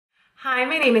Hi,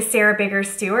 my name is Sarah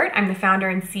Bigger-Stewart. I'm the founder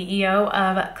and CEO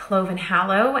of Clove &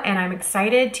 Hallow, and I'm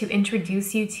excited to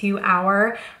introduce you to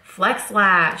our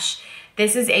FlexLash.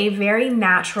 This is a very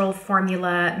natural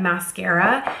formula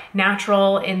mascara,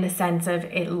 natural in the sense of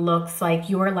it looks like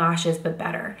your lashes, but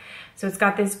better. So it's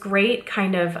got this great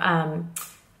kind of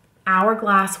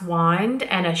hourglass wand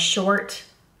and a short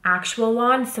actual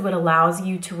wand, so it allows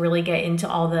you to really get into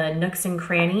all the nooks and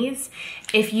crannies.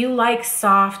 If you like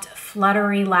soft,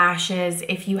 fluttery lashes,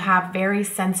 if you have very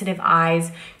sensitive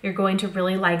eyes, you're going to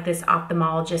really like this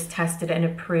ophthalmologist tested and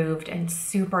approved and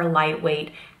super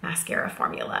lightweight mascara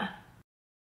formula.